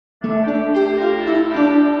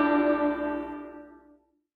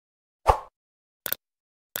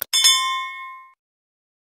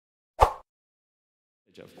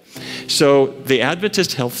So the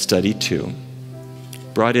Adventist Health Study 2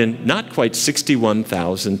 brought in not quite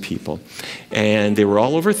 61,000 people, and they were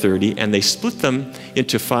all over 30, and they split them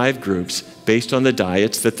into 5 groups based on the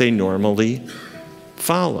diets that they normally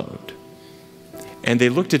followed. And they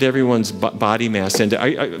looked at everyone's body mass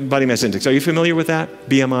index. Are you familiar with that,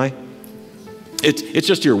 BMI? It's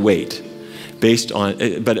just your weight, based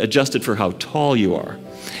on, but adjusted for how tall you are.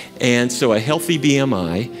 And so a healthy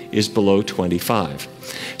BMI is below 25.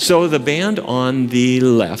 So the band on the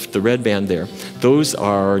left, the red band there, those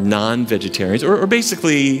are non-vegetarians, or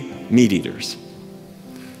basically meat eaters.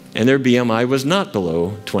 And their BMI was not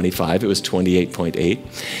below 25, it was 28.8.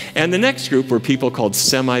 And the next group were people called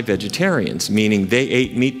semi-vegetarians, meaning they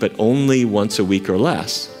ate meat but only once a week or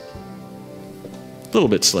less. A little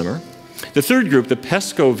bit slimmer. The third group, the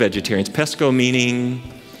pesco-vegetarians, pesco meaning,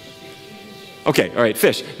 okay, all right,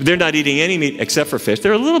 fish. They're not eating any meat except for fish.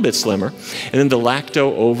 They're a little bit slimmer. And then the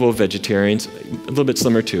lacto-ovo-vegetarians, a little bit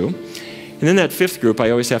slimmer too. And then that fifth group, I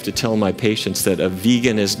always have to tell my patients that a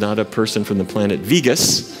vegan is not a person from the planet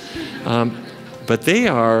Vegas, but they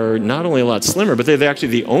are not only a lot slimmer, but they're actually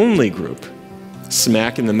the only group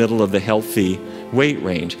smack in the middle of the healthy weight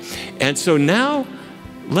range. And so now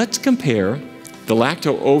let's compare the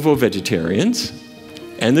lacto-ovo-vegetarians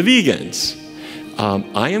and the vegans.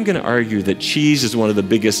 I am going to argue that cheese is one of the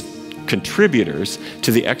biggest contributors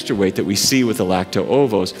to the extra weight that we see with the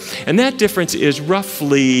lacto-ovos. And that difference is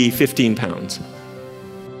roughly 15 pounds.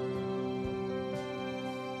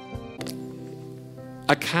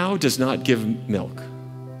 A cow does not give milk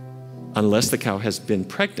unless the cow has been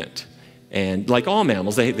pregnant. And like all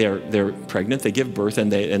mammals, they're pregnant, they give birth,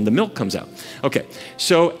 and the milk comes out. Okay,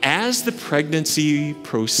 so as the pregnancy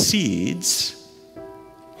proceeds,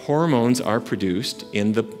 hormones are produced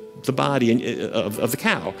in the body of the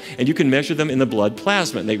cow, and you can measure them in the blood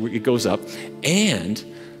plasma, and it goes up, and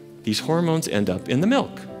these hormones end up in the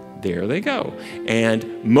milk. There they go.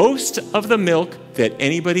 And most of the milk that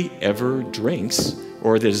anybody ever drinks,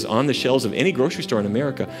 or that is on the shelves of any grocery store in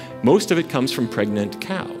America, most of it comes from pregnant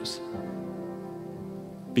cows,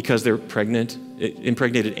 because they're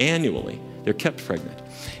impregnated annually. They're kept pregnant.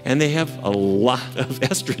 And they have a lot of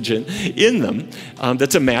estrogen in them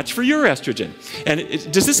that's a match for your estrogen. And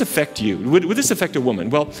does this affect you? Would this affect a woman?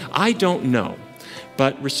 Well, I don't know.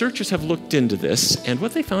 But researchers have looked into this, and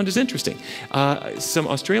what they found is interesting. Some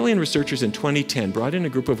Australian researchers in 2010 brought in a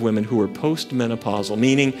group of women who were postmenopausal,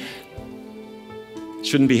 meaning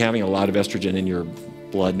shouldn't be having a lot of estrogen in your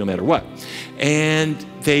blood no matter what. And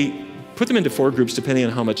they put them into 4 groups depending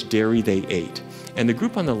on how much dairy they ate. And the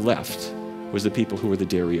group on the left was the people who were the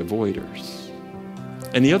dairy avoiders.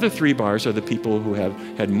 And the other 3 bars are the people who have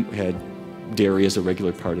had dairy as a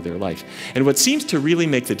regular part of their life. And what seems to really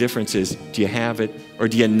make the difference is, do you have it or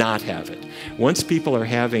do you not have it? Once people are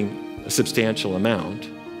having a substantial amount,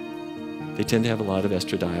 they tend to have a lot of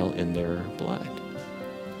estradiol in their blood.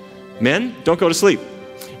 Men, don't go to sleep.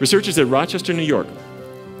 Researchers at Rochester, New York,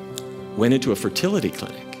 went into a fertility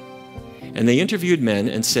clinic, and they interviewed men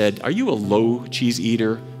and said, are you a low cheese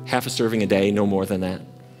eater, half a serving a day, no more than that?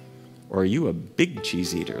 Or are you a big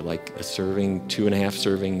cheese eater, like a serving, 2.5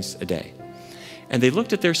 servings a day? And they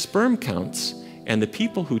looked at their sperm counts, and the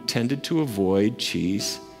people who tended to avoid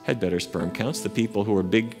cheese had better sperm counts. The people who were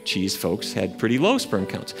big cheese folks had pretty low sperm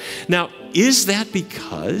counts. Now, is that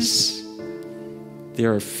because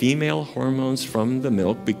there are female hormones from the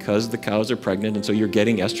milk because the cows are pregnant and so you're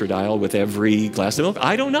getting estradiol with every glass of milk?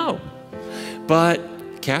 I don't know. But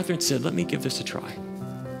Catherine said, let me give this a try.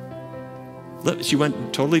 She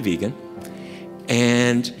went totally vegan,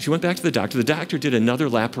 and she went back to the doctor. The doctor did another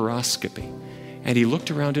laparoscopy, and he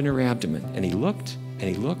looked around in her abdomen, and he looked, and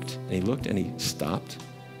he looked, and he looked, and he stopped.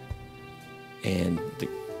 And the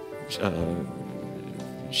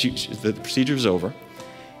procedure was over.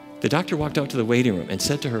 The doctor walked out to the waiting room and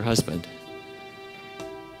said to her husband,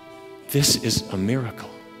 this is a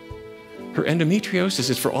miracle. Her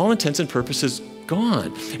endometriosis is, for all intents and purposes,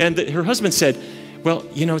 gone. And her husband said, well,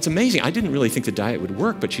 you know, it's amazing. I didn't really think the diet would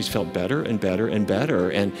work, but she's felt better and better and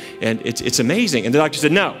better, and it's amazing. And the doctor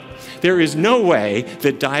said, no, there is no way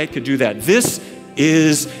that diet could do that. This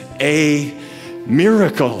is a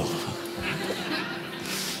miracle.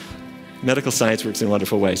 Medical science works in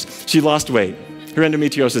wonderful ways. She lost weight. Her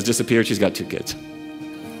endometriosis disappeared. She's got 2 kids.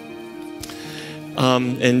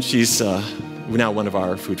 And she's now one of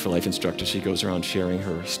our Food for Life instructors. She goes around sharing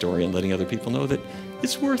her story and letting other people know that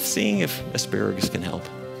it's worth seeing if asparagus can help.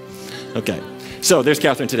 Okay, so there's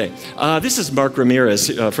Catherine today. This is Mark Ramirez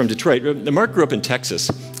from Detroit. Mark grew up in Texas,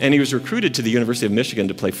 and he was recruited to the University of Michigan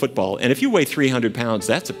to play football. And if you weigh 300 pounds,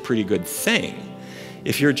 that's a pretty good thing.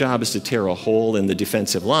 if your job is to tear a hole in the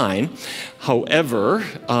defensive line. However,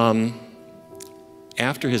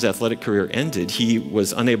 after his athletic career ended, he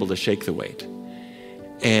was unable to shake the weight.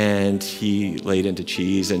 And he laid into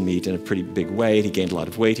cheese and meat in a pretty big way. He gained a lot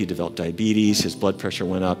of weight. He developed diabetes. His blood pressure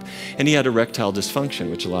went up. And he had erectile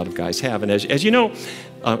dysfunction, which a lot of guys have. And as you know,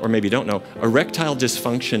 or maybe you don't know, erectile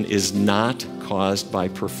dysfunction is not caused by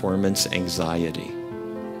performance anxiety.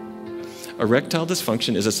 Erectile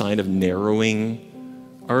dysfunction is a sign of narrowing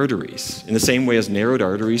arteries. In the same way as narrowed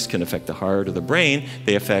arteries can affect the heart or the brain,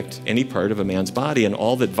 they affect any part of a man's body. And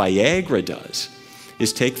all that Viagra does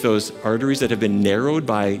is take those arteries that have been narrowed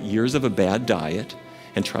by years of a bad diet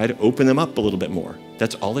and try to open them up a little bit more.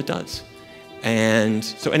 That's all it does. And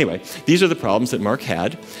so anyway, these are the problems that Mark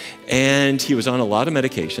had, and he was on a lot of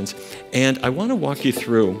medications. And I want to walk you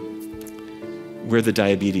through where the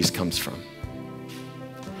diabetes comes from.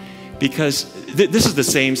 Because this is the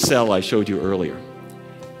same cell I showed you earlier.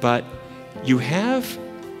 But if you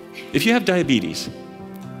have diabetes,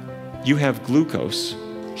 you have glucose,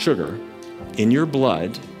 sugar, in your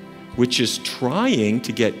blood, which is trying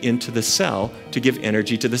to get into the cell to give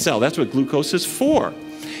energy to the cell. That's what glucose is for.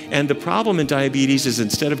 And the problem in diabetes is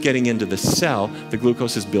instead of getting into the cell, the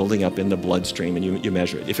glucose is building up in the bloodstream, and you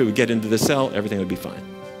measure it. If it would get into the cell, everything would be fine.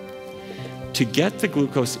 To get the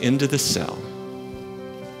glucose into the cell,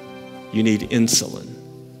 you need insulin.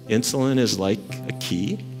 Insulin is like a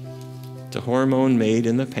key. It's a hormone made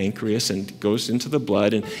in the pancreas and goes into the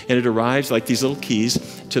blood, and it arrives like these little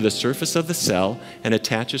keys to the surface of the cell and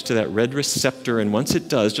attaches to that red receptor. And once it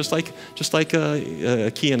does, just like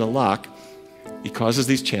a key in a lock, it causes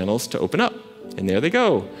these channels to open up. And there they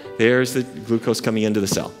go. There's the glucose coming into the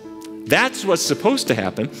cell. That's what's supposed to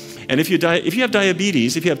happen. And if you have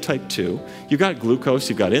diabetes, if you have type 2, you've got glucose,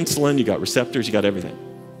 you've got insulin, you've got receptors, you've got everything.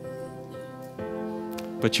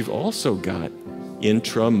 But you've also got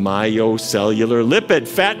intramyocellular lipid,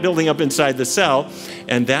 fat building up inside the cell,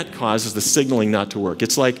 and that causes the signaling not to work.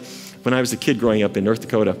 It's like when I was a kid growing up in North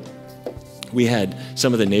Dakota, we had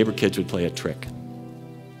some of the neighbor kids would play a trick.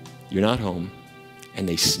 You're not home, and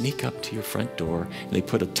they sneak up to your front door, and they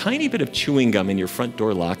put a tiny bit of chewing gum in your front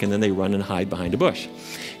door lock, and then they run and hide behind a bush.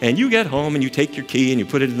 And you get home, and you take your key, and you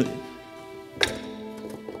put it in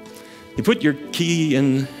you put your key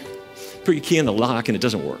in the lock, and it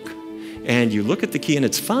doesn't work. And you look at the key and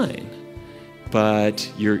it's fine, but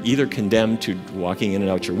you're either condemned to walking in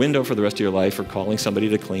and out your window for the rest of your life or calling somebody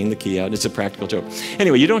to clean the key out. It's a practical joke.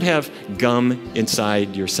 Anyway, you don't have gum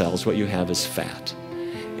inside your cells. What you have is fat.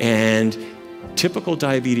 And typical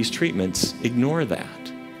diabetes treatments ignore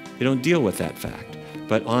that. They don't deal with that fact.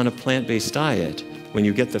 But on a plant-based diet, when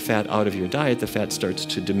you get the fat out of your diet, the fat starts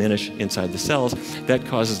to diminish inside the cells. That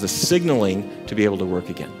causes the signaling to be able to work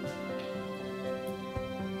again.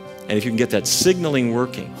 And if you can get that signaling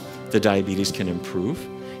working, the diabetes can improve,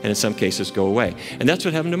 and in some cases go away. And that's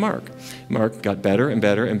what happened to Mark. Mark got better and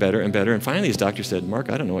better and better and better, and finally his doctor said, "Mark,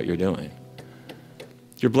 I don't know what you're doing.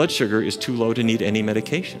 Your blood sugar is too low to need any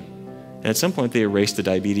medication." And at some point they erased the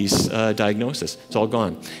diabetes diagnosis. It's all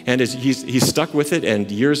gone. And he's stuck with it,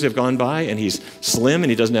 and years have gone by, and he's slim,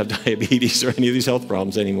 and he doesn't have diabetes or any of these health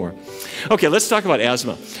problems anymore. Okay, let's talk about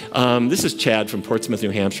asthma. This is Chad from Portsmouth,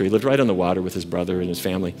 New Hampshire. He lived right on the water with his brother and his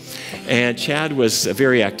family. And Chad was a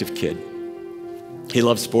very active kid. He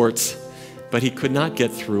loved sports, but he could not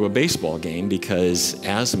get through a baseball game because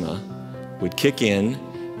asthma would kick in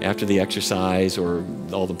after the exercise or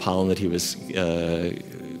all the pollen that he was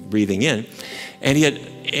breathing in. And he had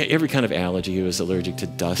every kind of allergy. He was allergic to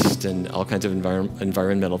dust and all kinds of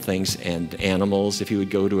environmental things and animals. If he would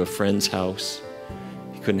go to a friend's house,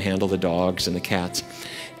 he couldn't handle the dogs and the cats.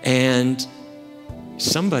 And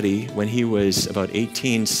somebody, when he was about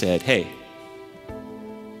 18, said, "Hey,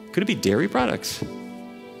 could it be dairy products?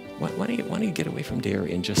 Why don't you get away from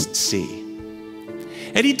dairy and just see?"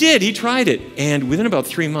 And he did. He tried it. And within about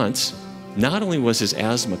 3 months, not only was his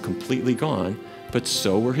asthma completely gone, but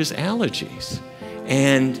so were his allergies.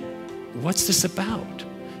 And what's this about?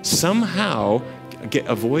 Somehow,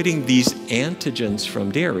 avoiding these antigens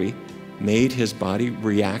from dairy made his body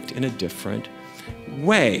react in a different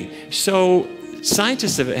way. So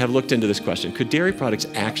scientists have looked into this question. Could dairy products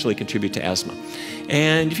actually contribute to asthma?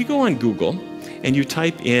 And if you go on Google and you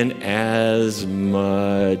type in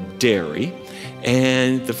asthma dairy,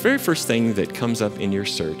 and the very first thing that comes up in your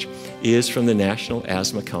search is from the National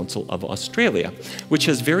Asthma Council of Australia, which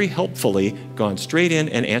has very helpfully gone straight in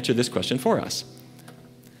and answered this question for us.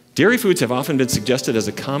 Dairy foods have often been suggested as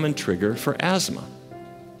a common trigger for asthma.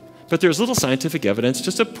 But there's little scientific evidence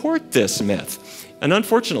to support this myth. And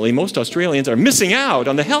unfortunately, most Australians are missing out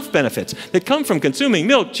on the health benefits that come from consuming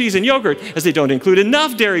milk, cheese, and yogurt, as they don't include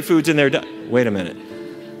enough dairy foods in their diet. Wait a minute.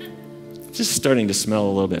 It's just starting to smell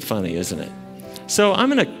a little bit funny, isn't it? So I'm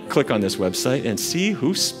going to click on this website and see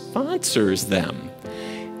who sponsors them.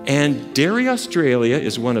 And Dairy Australia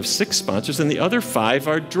is one of 6 sponsors, and the other 5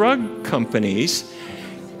 are drug companies.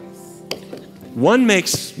 One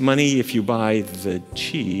makes money if you buy the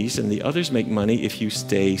cheese, and the others make money if you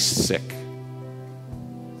stay sick.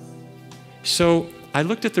 So I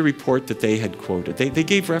looked at the report that they had quoted. They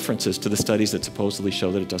gave references to the studies that supposedly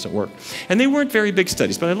show that it doesn't work. And they weren't very big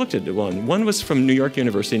studies, but I looked at one. One was from New York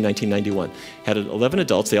University in 1991. Had 11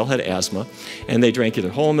 adults, they all had asthma, and they drank either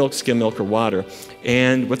whole milk, skim milk, or water.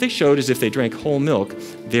 And what they showed is if they drank whole milk,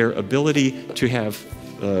 their ability to have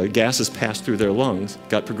gases pass through their lungs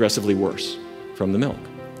got progressively worse from the milk.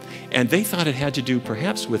 And they thought it had to do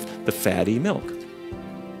perhaps with the fatty milk.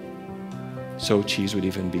 So cheese would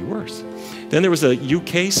even be worse. Then there was a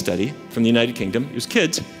UK study from the United Kingdom. It was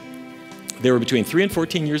kids. They were between 3 and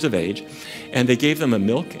 14 years of age, and they gave them a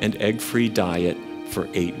milk and egg-free diet for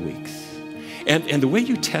 8 weeks. And the way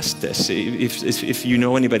you test this, if you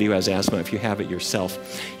know anybody who has asthma, if you have it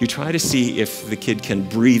yourself, you try to see if the kid can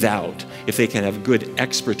breathe out, if they can have good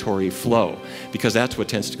expiratory flow, because that's what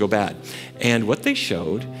tends to go bad. And what they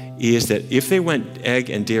showed is that if they went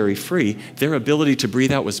egg and dairy free, their ability to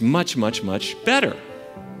breathe out was much, much, much better.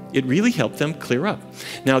 It really helped them clear up.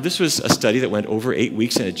 Now, this was a study that went over 8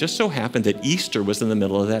 weeks, and it just so happened that Easter was in the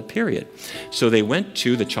middle of that period. So they went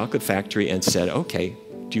to the chocolate factory and said, okay,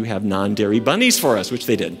 do you have non-dairy bunnies for us? Which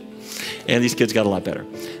they did. And these kids got a lot better.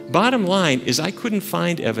 Bottom line is I couldn't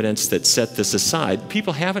find evidence that set this aside.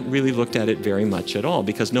 People haven't really looked at it very much at all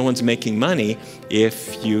because no one's making money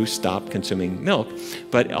if you stop consuming milk.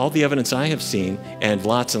 But all the evidence I have seen and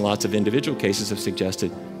lots of individual cases have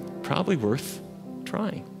suggested probably worth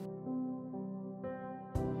trying.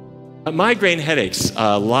 Migraine headaches.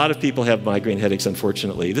 A lot of people have migraine headaches,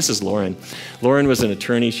 unfortunately. This is Lauren. Lauren was an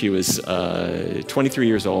attorney. She was 23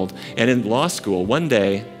 years old. And in law school, one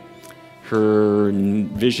day, her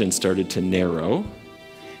vision started to narrow.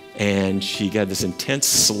 And she got this intense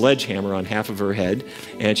sledgehammer on half of her head.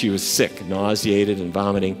 And she was sick, nauseated, and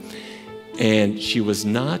vomiting. And she was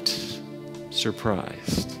not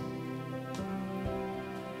surprised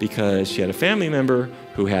because she had a family member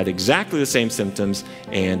who had exactly the same symptoms,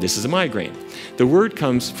 and this is a migraine. The word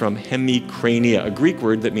comes from hemicrania, a Greek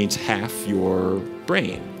word that means half your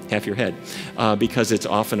brain, half your head, because it's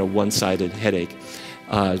often a one-sided headache.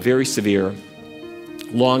 Very severe,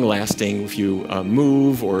 long-lasting. If you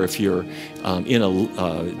move or if you're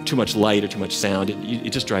in too much light or too much sound, it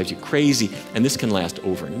just drives you crazy. And this can last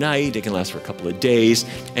overnight. It can last for a couple of days,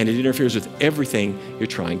 and it interferes with everything you're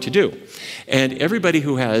trying to do. And everybody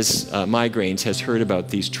who has migraines has heard about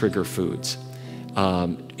these trigger foods.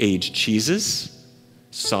 Aged cheeses,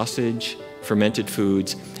 sausage, fermented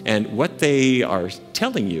foods, and what they are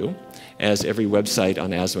telling you, as every website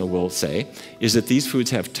on asthma will say, is that these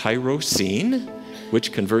foods have tyrosine,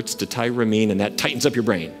 which converts to tyramine, and that tightens up your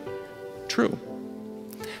brain. True.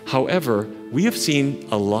 However, we have seen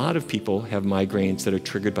a lot of people have migraines that are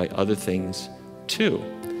triggered by other things too.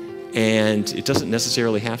 And it doesn't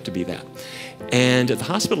necessarily have to be that. And at the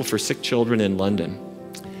Hospital for Sick Children in London,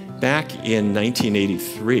 back in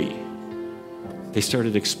 1983, they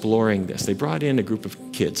started exploring this. They brought in a group of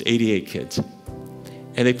kids, 88 kids,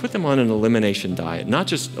 and they put them on an elimination diet, not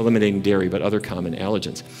just eliminating dairy, but other common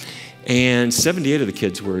allergens. And 78 of the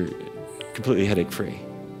kids were completely headache-free,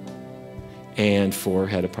 and 4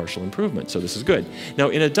 had a partial improvement, so this is good. Now,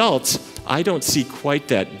 in adults, I don't see quite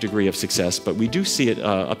that degree of success, but we do see it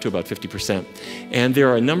up to about 50%. And there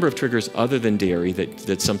are a number of triggers other than dairy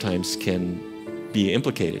that sometimes can be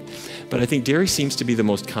implicated. But I think dairy seems to be the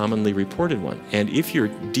most commonly reported one. And if you're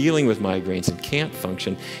dealing with migraines and can't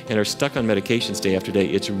function and are stuck on medications day after day,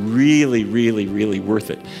 it's really, really, really worth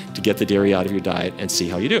it to get the dairy out of your diet and see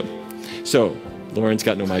how you do. So, Lauren's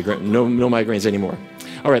got no migraines anymore.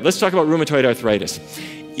 All right, let's talk about rheumatoid arthritis.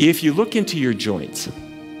 If you look into your joints,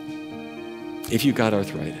 if you've got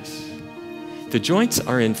arthritis, the joints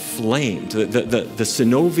are inflamed. The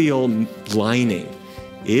synovial lining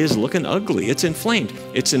is looking ugly. It's inflamed.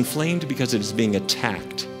 It's inflamed because it is being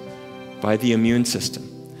attacked by the immune system,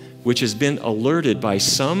 which has been alerted by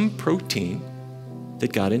some protein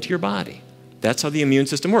that got into your body. That's how the immune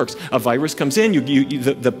system works. A virus comes in,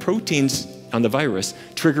 the proteins on the virus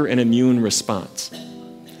trigger an immune response.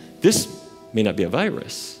 This may not be a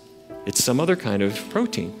virus. It's some other kind of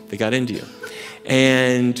protein that got into you.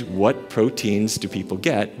 And what proteins do people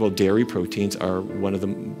get? Well, dairy proteins are one of the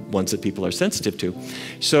ones that people are sensitive to.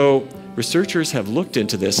 So researchers have looked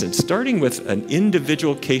into this, and starting with an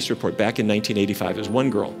individual case report back in 1985, there's one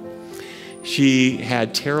girl. She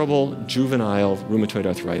had terrible juvenile rheumatoid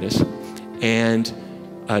arthritis, and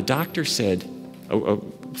a doctor said, a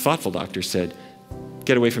thoughtful doctor said,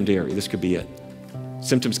 get away from dairy, this could be it.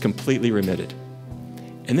 Symptoms completely remitted.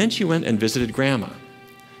 And then she went and visited Grandma,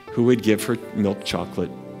 who would give her milk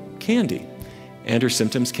chocolate candy, and her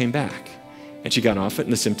symptoms came back. And she got off it,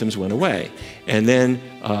 and the symptoms went away. And then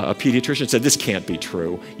a pediatrician said, this can't be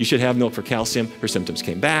true. You should have milk for calcium. Her symptoms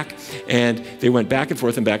came back. And they went back and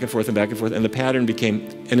forth and back and forth and back and forth, and the pattern became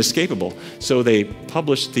inescapable. So they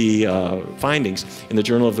published the findings in the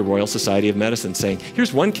Journal of the Royal Society of Medicine, saying,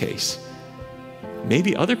 here's one case.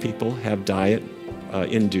 Maybe other people have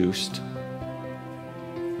diet-induced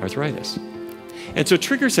arthritis. And so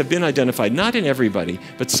triggers have been identified, not in everybody,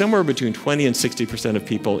 but somewhere between 20 and 60% of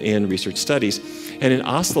people in research studies. And in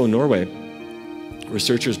Oslo, Norway,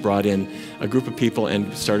 researchers brought in a group of people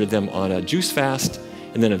and started them on a juice fast,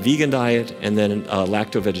 and then a vegan diet, and then a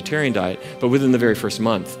lacto-vegetarian diet. But within the very first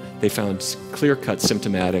month, they found clear-cut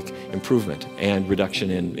symptomatic improvement and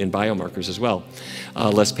reduction in biomarkers as well.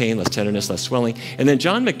 Less pain, less tenderness, less swelling. And then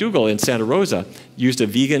John McDougall in Santa Rosa used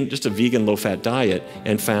just a vegan low-fat diet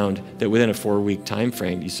and found that within a 4-week time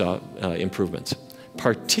frame, you saw improvements,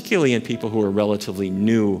 particularly in people who are relatively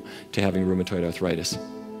new to having rheumatoid arthritis.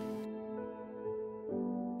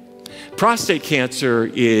 Prostate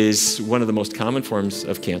cancer is one of the most common forms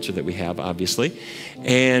of cancer that we have, obviously.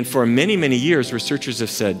 And for many, many years, researchers have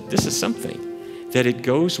said, this is something, that it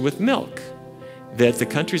goes with milk. That the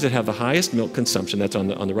countries that have the highest milk consumption, that's on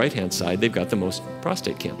the right-hand side, they've got the most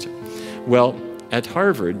prostate cancer. Well, at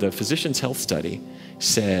Harvard, the Physicians' Health Study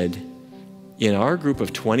said, in our group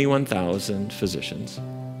of 21,000 physicians,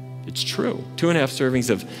 it's true. 2.5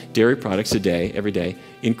 servings of dairy products a day, every day,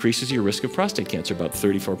 increases your risk of prostate cancer about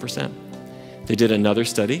 34%. They did another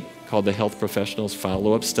study called the Health Professionals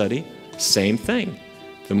Follow-Up Study. Same thing.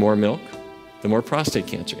 The more milk, the more prostate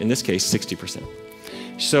cancer. In this case, 60%.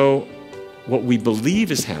 So what we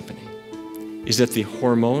believe is happening is that the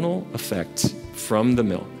hormonal effects from the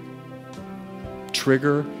milk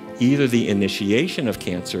trigger either the initiation of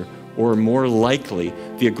cancer or more likely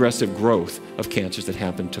the aggressive growth of cancers that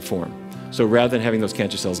happen to form. So rather than having those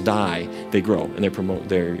cancer cells die, they grow and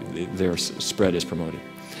their spread is promoted.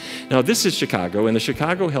 Now this is Chicago. In the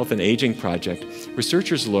Chicago Health and Aging Project,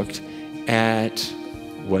 researchers looked at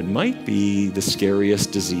what might be the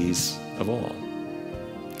scariest disease of all.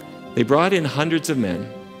 They brought in hundreds of men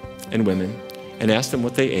and women and asked them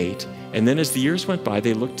what they ate, and then as the years went by,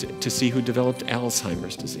 they looked to see who developed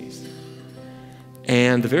Alzheimer's disease.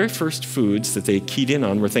 And the very first foods that they keyed in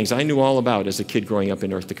on were things I knew all about as a kid growing up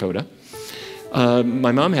in North Dakota.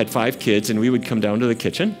 My mom had 5 kids, and we would come down to the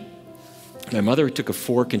kitchen. My mother took a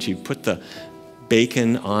fork, and she'd put the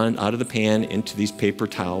bacon out of the pan into these paper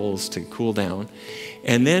towels to cool down.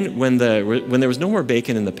 And then when there was no more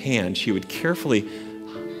bacon in the pan, she would carefully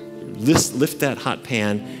lift that hot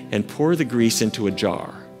pan and pour the grease into a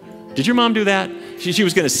jar. Did your mom do that? She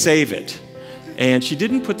was going to save it. And she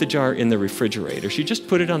didn't put the jar in the refrigerator. She just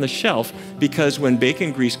put it on the shelf because when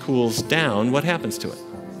bacon grease cools down, what happens to it?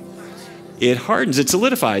 It hardens, it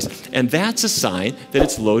solidifies. And that's a sign that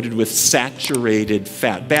it's loaded with saturated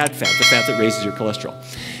fat, bad fat, the fat that raises your cholesterol.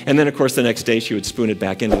 And then, of course, the next day she would spoon it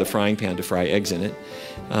back into the frying pan to fry eggs in it.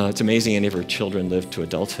 It's amazing any of her children lived to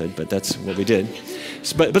adulthood, but that's what we did.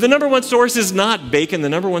 But the number one source is not bacon. The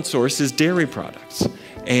number one source is dairy products.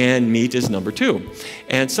 And meat is number 2.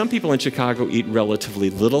 And some people in Chicago eat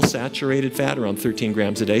relatively little saturated fat, around 13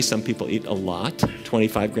 grams a day. Some people eat a lot,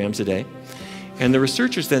 25 grams a day. And the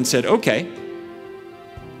researchers then said, okay,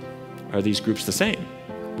 are these groups the same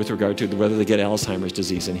with regard to whether they get Alzheimer's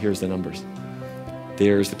disease? And here's the numbers.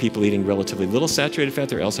 There's the people eating relatively little saturated fat,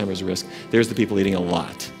 their Alzheimer's risk. There's the people eating a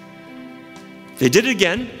lot. They did it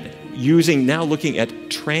again, looking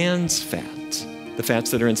at trans fats, the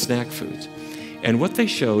fats that are in snack foods. And what they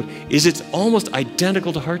showed is it's almost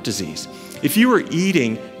identical to heart disease. If you were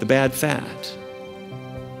eating the bad fat,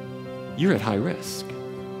 you're at high risk.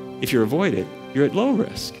 If you avoid it, you're at low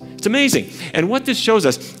risk. It's amazing. And what this shows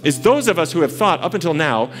us is those of us who have thought up until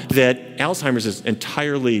now that Alzheimer's is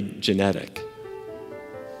entirely genetic.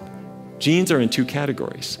 Genes are in 2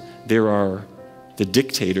 categories. There are the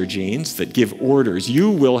dictator genes that give orders. You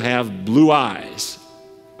will have blue eyes.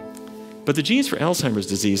 But the genes for Alzheimer's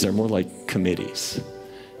disease are more like committees.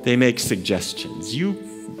 They make suggestions. You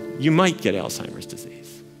might get Alzheimer's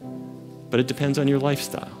disease, but it depends on your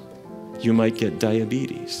lifestyle. You might get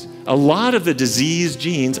diabetes. A lot of the disease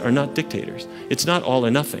genes are not dictators. It's not all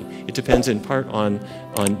or nothing. It depends in part on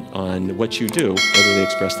what you do, whether they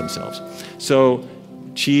express themselves. So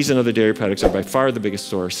cheese and other dairy products are by far the biggest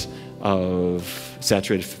source of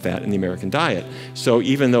saturated fat in the American diet. So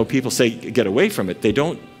even though people say get away from it, they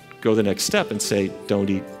don't go the next step and say don't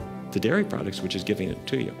eat the dairy products, which is giving it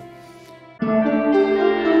to you.